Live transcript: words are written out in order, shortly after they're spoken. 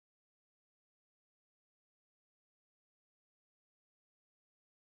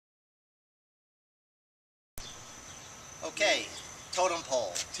Okay, Totem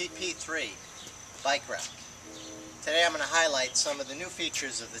Pole, TP3 bike rack. Today I'm going to highlight some of the new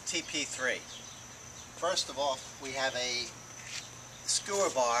features of the TP3. First of all, we have a skewer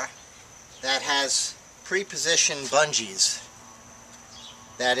bar that has pre-positioned bungees.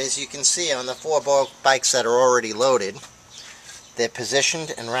 That is, you can see on the 4 bikes that are already loaded, they're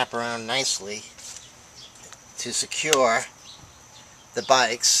positioned and wrap around nicely to secure the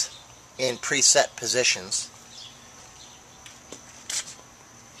bikes in preset positions.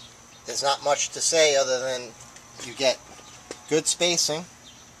 There's not much to say other than you get good spacing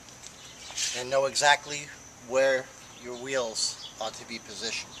and know exactly where your wheels ought to be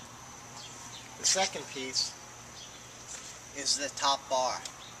positioned. The second piece is the top bar.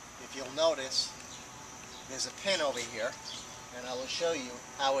 If you'll notice, there's a pin over here, and I will show you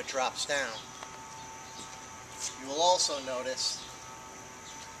how it drops down. You will also notice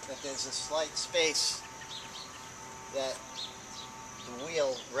that there's a slight space that the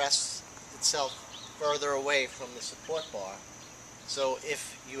wheel rests itself further away from the support bar. So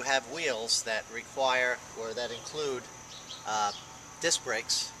if you have wheels that require or that include disc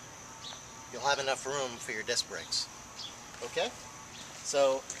brakes, you'll have enough room for your disc brakes. Okay?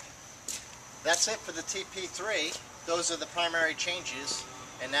 So that's it for the TP3. Those are the primary changes,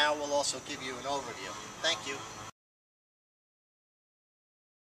 and now we'll also give you an overview. Thank you.